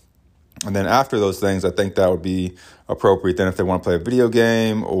home. And then after those things, I think that would be appropriate. Then if they want to play a video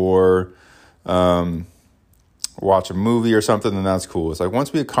game or watch a movie or something, then that's cool. It's like,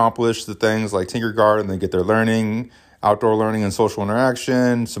 once we accomplish the things like Tinkergarten, they get their learning, outdoor learning and social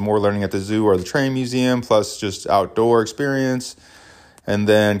interaction, some more learning at the zoo or the train museum, plus just outdoor experience, and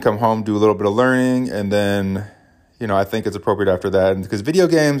then come home, do a little bit of learning, and then, I think it's appropriate after that. And because video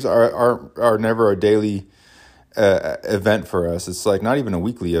games are never a daily event for us. It's like not even a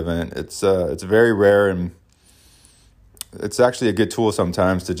weekly event. It's very rare, and it's actually a good tool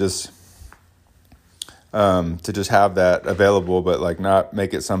sometimes to just have that available, but like not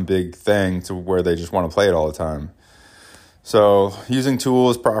make it some big thing to where they just want to play it all the time. So using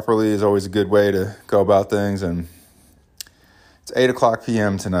tools properly is always a good way to go about things. And it's 8:00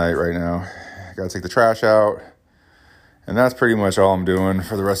 p.m. tonight right now. I got to take the trash out, and that's pretty much all I'm doing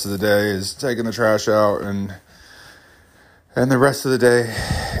for the rest of the day, is taking the trash out. And the rest of the day,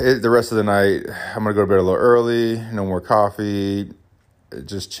 the rest of the night, I'm going to go to bed a little early, no more coffee,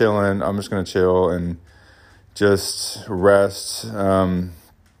 just chilling. I'm just going to chill and just rest,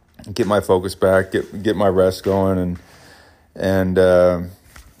 get my focus back, get my rest going, and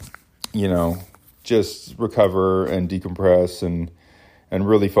just recover and decompress and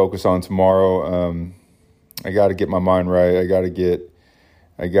really focus on tomorrow. I got to get my mind right. I got to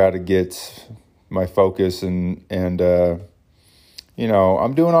get my focus and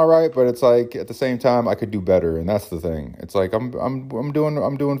I'm doing all right, but it's like at the same time I could do better, and that's the thing. It's like I'm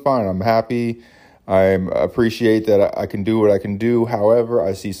doing fine. I'm happy. I appreciate that I can do what I can do. However,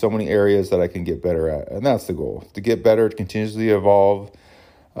 I see so many areas that I can get better at, and that's the goal: to get better, to continuously evolve.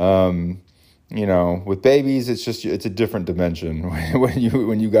 With babies, it's a different dimension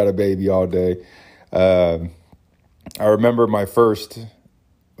when you got a baby all day. I remember my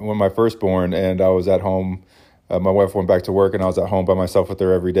firstborn, and I was at home. My wife went back to work, and I was at home by myself with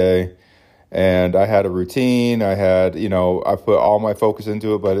her every day. And I had a routine. I had, I put all my focus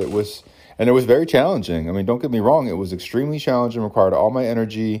into it, but it was very challenging. I mean, don't get me wrong. It was extremely challenging, required all my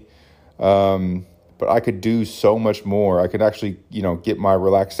energy. But I could do so much more. I could actually, get my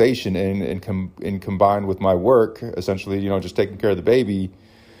relaxation in and combined with my work, essentially, just taking care of the baby.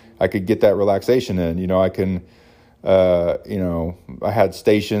 I could get that relaxation in. I can, I had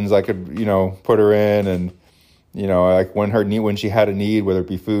stations I could, put her in, and like when she had a need, whether it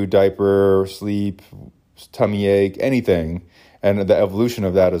be food, diaper, sleep, tummy ache, anything, and the evolution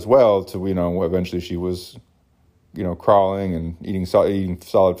of that as well to, eventually she was, crawling and eating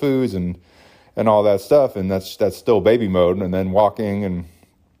solid foods and all that stuff. And that's still baby mode. And then walking,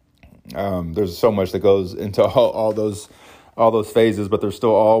 and there's so much that goes into all those phases, but they're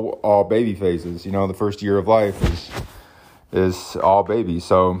still all baby phases. The first year of life is all baby.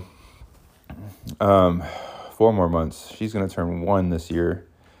 So, 4 more months. She's going to turn 1 this year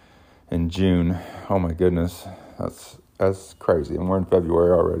in June. Oh my goodness. That's crazy. And we're in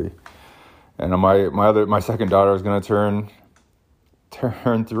February already. And my second daughter is going to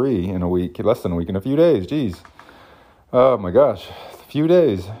turn 3 in a week, less than a week, in a few days. Jeez. Oh my gosh. A few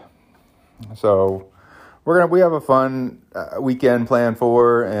days. So we have a fun weekend planned for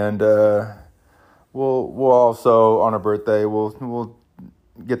her, and we'll also, on her birthday, we'll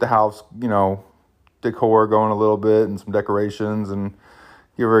get the house, decor going a little bit and some decorations, and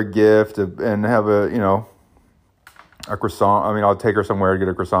give her a gift and have a croissant. I mean, I'll take her somewhere to get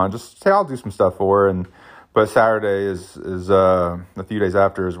a croissant. Just say I'll do some stuff for her. But Saturday is a few days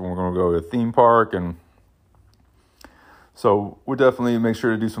after is when we're going to go to a theme park, and so we'll definitely make sure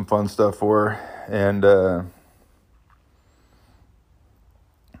to do some fun stuff for her. And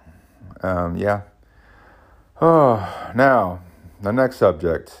yeah. Oh, now the next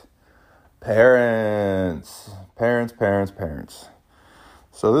subject: parents.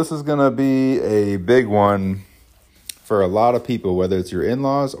 So this is going to be a big one for a lot of people, whether it's your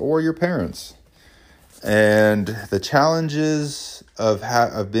in-laws or your parents. And the challenges of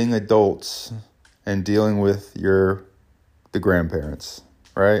being adults and dealing with the grandparents,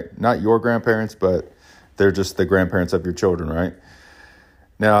 right? Not your grandparents, but they're just the grandparents of your children, right?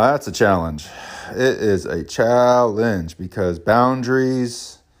 Now, that's a challenge. It is a challenge because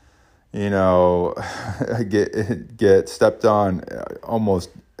boundaries, get stepped on almost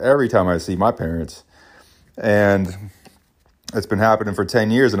every time I see my parents. And it's been happening for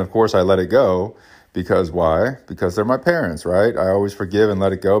 10 years. And of course, I let it go. Because why? Because they're my parents, right? I always forgive and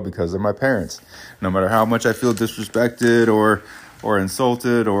let it go because they're my parents. No matter how much I feel disrespected or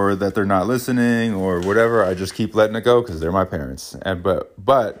insulted or that they're not listening or whatever, I just keep letting it go because they're my parents. And but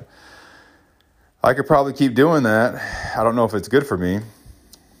I could probably keep doing that. I don't know if it's good for me.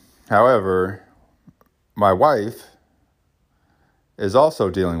 However, my wife is also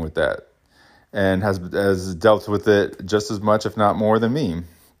dealing with that and has dealt with it just as much, if not more, than me.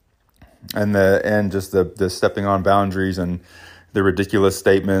 And just the stepping on boundaries and the ridiculous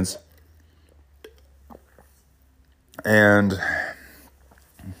statements. And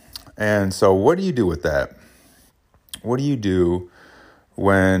so what do you do with that? What do you do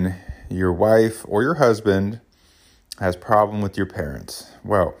when your wife or your husband has problem with your parents?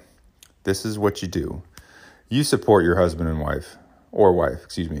 Well, this is what you do. You support your husband and wife, or wife,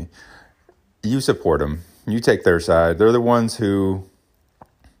 excuse me. You support them. You take their side. They're the ones who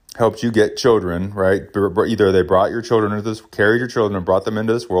helped you get children, right? Either they brought your children into this, carried your children and brought them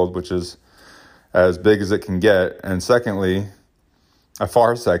into this world, which is as big as it can get. And secondly, a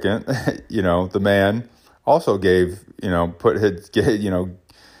far second, the man also did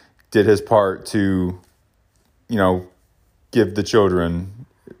his part to,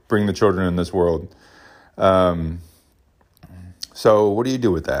 bring the children in this world. So what do you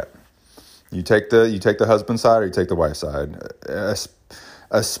do with that? You take the husband's side or you take the wife's side?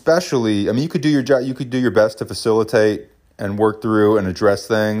 Especially, I mean, you could do your job. You could do your best to facilitate and work through and address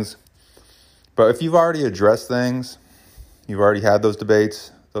things. But if you've already addressed things, you've already had those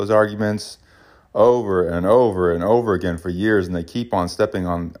debates, those arguments over and over and over again for years, and they keep on stepping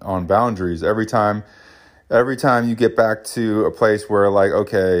on boundaries every time you get back to a place where, like,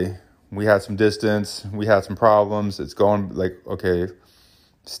 okay, we had some distance, we had some problems. It's going like, okay,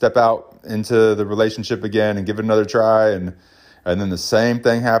 step out into the relationship again and give it another try. And then the same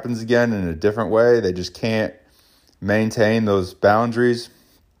thing happens again in a different way. They just can't maintain those boundaries,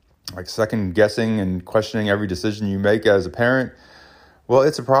 like second guessing and questioning every decision you make as a parent. Well,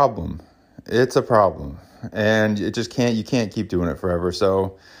 it's a problem. It's a problem. And you can't keep doing it forever.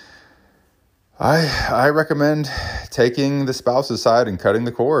 So I recommend taking the spouse's side and cutting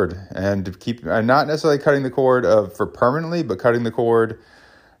the cord, and not necessarily cutting the cord for permanently, but cutting the cord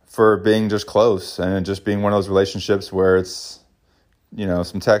for being just close and just being one of those relationships where it's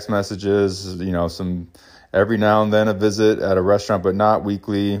some text messages, some every now and then a visit at a restaurant, but not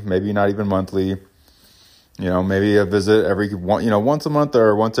weekly, maybe not even monthly. Maybe a visit once a month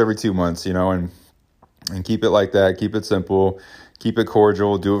or once every 2 months, and keep it like that. Keep it simple, keep it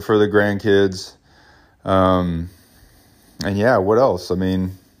cordial, do it for the grandkids. And yeah, what else? I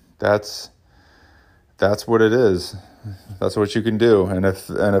mean, that's what it is. That's what you can do. And if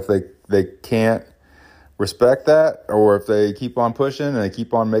they can't respect that, or if they keep on pushing and they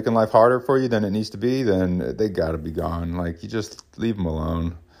keep on making life harder for you than it needs to be, then they got to be gone. Like, you just leave them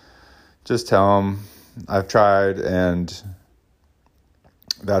alone. Just tell them, I've tried, and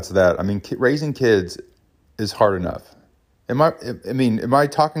that's that. I mean, raising kids is hard enough. Am I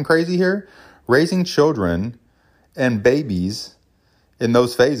talking crazy here? Raising children and babies in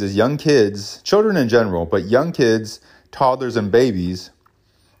those phases, young kids, children in general, but young kids, toddlers and babies,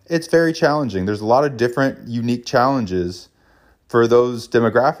 it's very challenging. There's a lot of different unique challenges for those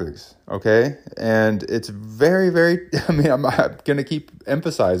demographics, okay? And it's very, very, I'm going to keep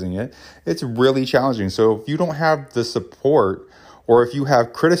emphasizing it. It's really challenging. So if you don't have the support, or if you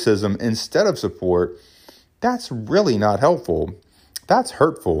have criticism instead of support, that's really not helpful. That's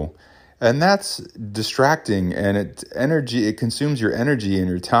hurtful. And that's distracting, and it consumes your energy and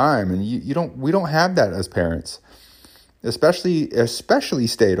your time. And we don't have that as parents, especially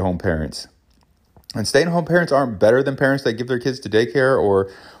stay-at-home parents. And stay-at-home parents aren't better than parents that give their kids to daycare or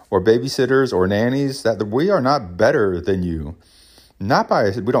babysitters or nannies. That we are not better than you. Not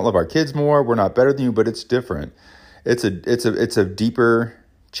by, we don't love our kids more. We're not better than you, but it's different. It's a deeper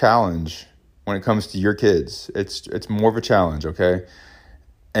challenge when it comes to your kids. It's more of a challenge, okay?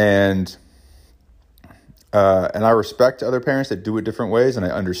 And I respect other parents that do it different ways, and I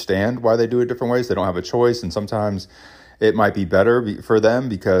understand why they do it different ways. They don't have a choice, and sometimes it might be better for them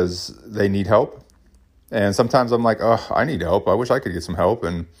because they need help. And sometimes I'm like, oh, I need help. I wish I could get some help.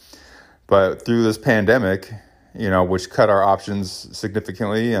 But through this pandemic, which cut our options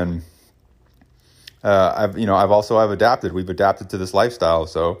significantly, and I've adapted. We've adapted to this lifestyle,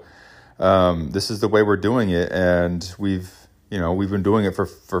 so this is the way we're doing it, and we've been doing it for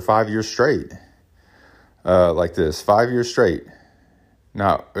 5 years straight, like this, 5 years straight.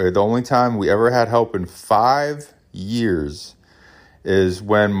 Now, the only time we ever had help in 5 years is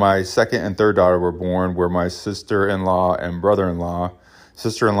when my second and third daughter were born, where my sister-in-law and brother-in-law,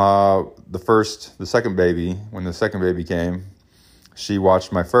 sister-in-law, the second baby, when the second baby came, she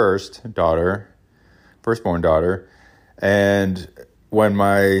watched my firstborn daughter. And when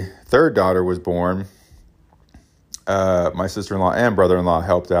my third daughter was born, my sister-in-law and brother-in-law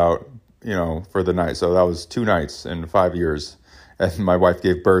helped out, for the night. So that was 2 nights in 5 years. And my wife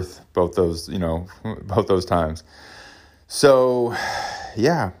gave birth both those times. So,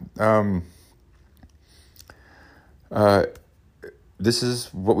 yeah, this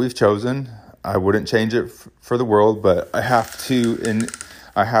is what we've chosen. I wouldn't change it for the world, but I have to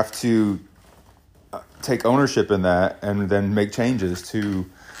take ownership in that, and then make changes to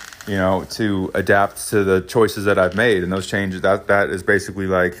adapt to the choices that I've made. And those changes, that is basically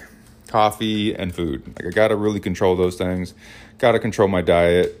like coffee and food. Like, I got to really control those things. Got to control my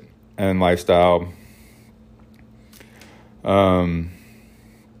diet and lifestyle.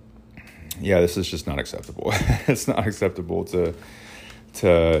 This is just not acceptable. It's not acceptable to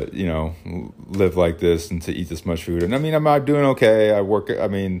live like this and to eat this much food. And I'm not doing okay.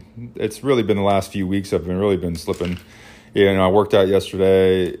 It's really been the last few weeks I've really been slipping. I worked out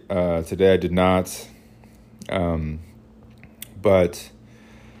yesterday. Today I did not. But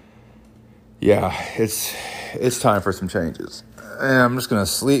yeah, it's time for some changes. And I'm just going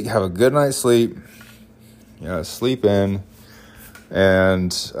to have a good night's sleep. Sleep in.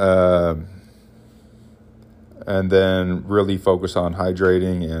 And then really focus on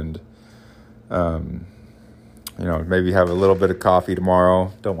hydrating and, maybe have a little bit of coffee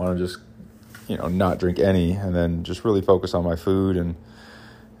tomorrow. Don't want to just, not drink any, and then just really focus on my food. And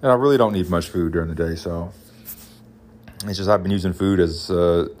I really don't need much food during the day. So it's just, I've been using food as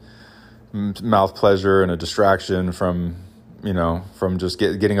mouth pleasure and a distraction from just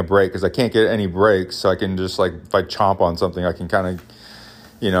getting a break, because I can't get any breaks. So I can just, like, if I chomp on something, I can kind of,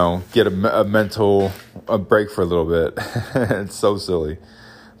 get a mental break for a little bit. It's so silly.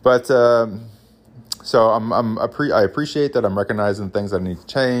 But so I appreciate that I'm recognizing things that I need to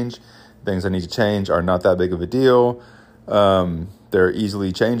change. Things I need to change are not that big of a deal. They're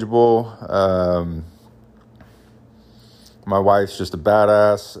easily changeable. My wife's just a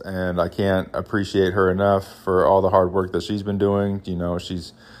badass, and I can't appreciate her enough for all the hard work that she's been doing.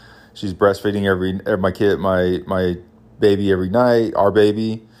 She's breastfeeding my baby every night, our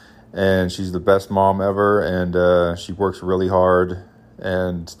baby, and she's the best mom ever. And she works really hard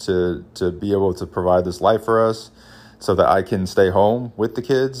and to be able to provide this life for us so that I can stay home with the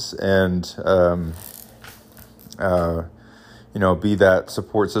kids and, be that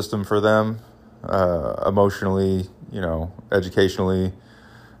support system for them, emotionally, educationally,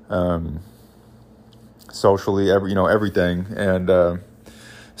 socially, everything. And,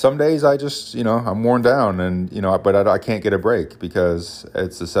 some days I just, I'm worn down and, but I can't get a break because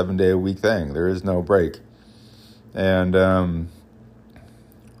it's a 7-day-a-week thing. There is no break. And,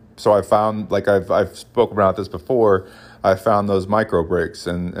 so I found, like I've spoken about this before, I found those micro breaks,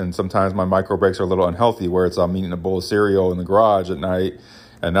 and sometimes my micro breaks are a little unhealthy, where I'm eating a bowl of cereal in the garage at night,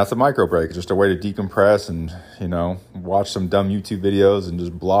 and that's a micro break. It's just a way to decompress and, watch some dumb YouTube videos and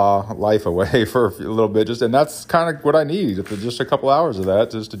just blah life away for a little bit. And that's kind of what I need, just a couple hours of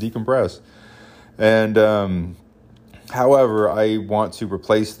that just to decompress. And, however, I want to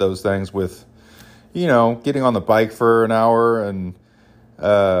replace those things with, getting on the bike for an hour and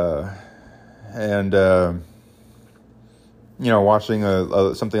watching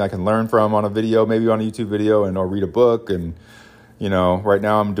something I can learn from on a video, maybe on a YouTube video, or read a book. And, right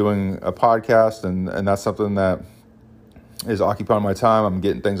now I'm doing a podcast, and that's something that is occupying my time. I'm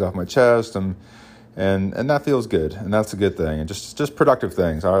getting things off my chest, and that feels good, and that's a good thing. And just productive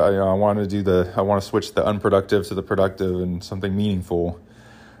things. I want to switch the unproductive to the productive and something meaningful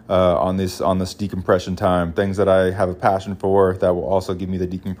on this decompression time. Things that I have a passion for that will also give me the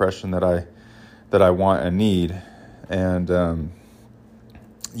decompression that I want and need. And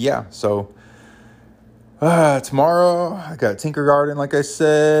so tomorrow I got Tinker Garden, like I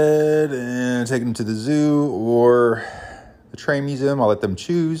said, and take them to the zoo or the train museum. I'll let them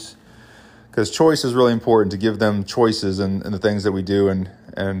choose, because choice is really important, to give them choices in the things that we do. And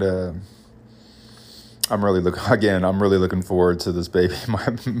I'm really looking forward to this baby, my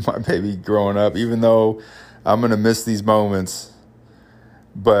baby growing up, even though I'm going to miss these moments.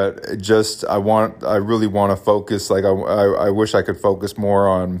 But I really want to focus. Like I wish I could focus more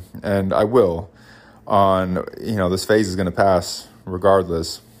on, and I will, on, this phase is going to pass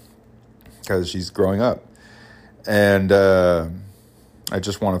regardless, because she's growing up. And I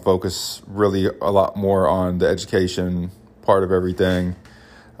just want to focus really a lot more on the education part of everything,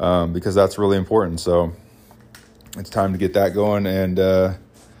 because that's really important. So it's time to get that going. And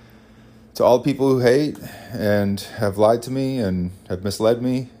to all the people who hate and have lied to me and have misled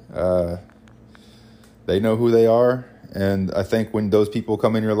me, they know who they are. And I think when those people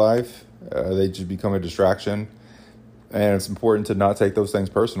come in your life, they just become a distraction. And it's important to not take those things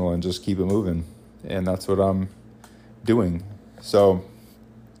personal and just keep it moving. And that's what I'm doing. So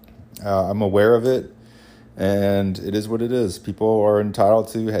I'm aware of it, and it is what it is. People are entitled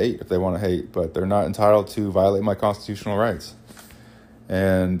to hate if they want to hate, but they're not entitled to violate my constitutional rights.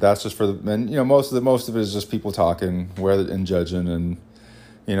 And that's just most of it is just people talking and judging, and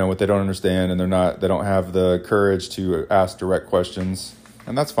what they don't understand, and they don't have the courage to ask direct questions,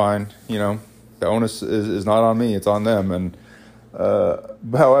 and that's fine. The onus is not on me, it's on them. And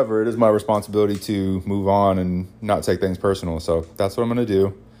however, it is my responsibility to move on and not take things personal. So that's what I'm going to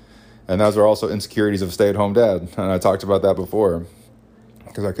do. And those are also insecurities of a stay-at-home dad, and I talked about that before,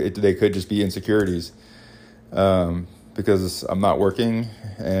 because they could just be insecurities. Because I'm not working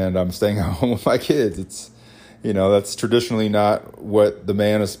and I'm staying at home with my kids. It's, that's traditionally not what the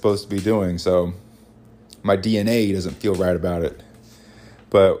man is supposed to be doing. So my DNA doesn't feel right about it.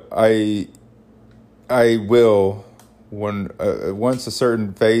 But I will, when once a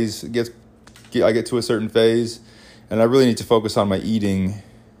certain phase I get to a certain phase, and I really need to focus on my eating,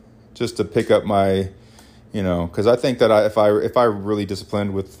 just to pick up my, because I think that if I really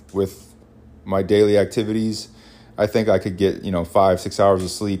disciplined with my daily activities, I think I could get, 5-6 hours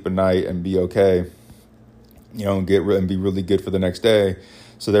of sleep a night and be okay, and be really good for the next day.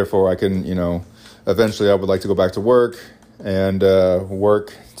 So therefore I can, eventually I would like to go back to work and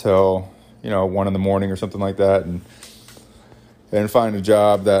work till, 1 a.m. or something like that, and find a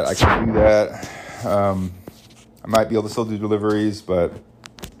job that I can do that. I might be able to still do deliveries, but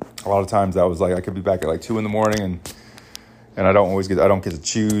a lot of times I was like, I could be back at like 2 a.m. And I don't get to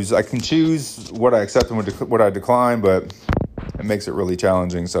choose. I can choose what I accept and what I decline, but it makes it really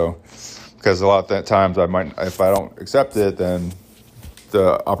challenging. So, because a lot of times if I don't accept it, then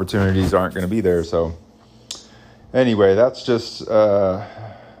the opportunities aren't going to be there. So anyway, that's just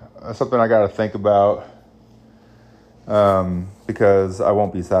something I got to think about, because I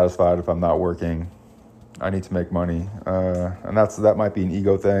won't be satisfied if I'm not working. I need to make money. And that might be an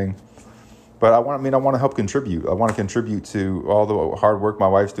ego thing. But I want to help contribute. I want to contribute to all the hard work my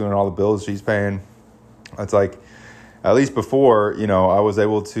wife's doing, all the bills she's paying. It's like, at least before, I was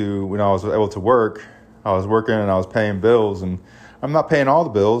able to, when I was able to work, I was working and I was paying bills, and I'm not paying all the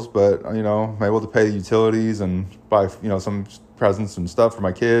bills, but, you know, I'm able to pay the utilities and buy, you know, some presents and stuff for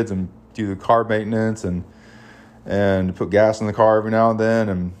my kids and do the car maintenance and put gas in the car every now and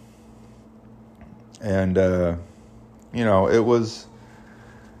then. And you know, it was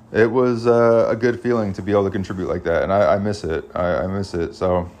a good feeling to be able to contribute like that. And I miss it. I miss it.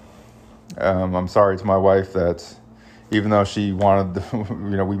 So, I'm sorry to my wife that even though she wanted,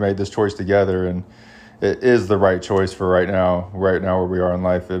 you know, we made this choice together, and it is the right choice for right now where we are in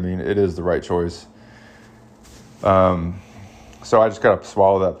life. I mean, it is the right choice. So I just got to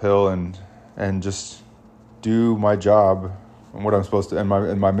swallow that pill and just do my job and what I'm supposed to. And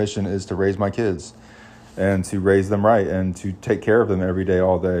my mission is to raise my kids and to raise them right and to take care of them every day,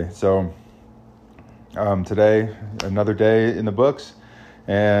 all day. So, today, another day in the books,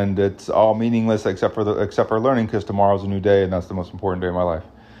 and it's all meaningless except for learning, because tomorrow's a new day, and that's the most important day of my life.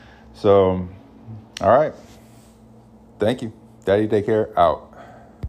 So, all right. Thank you. Daddy Daycare out.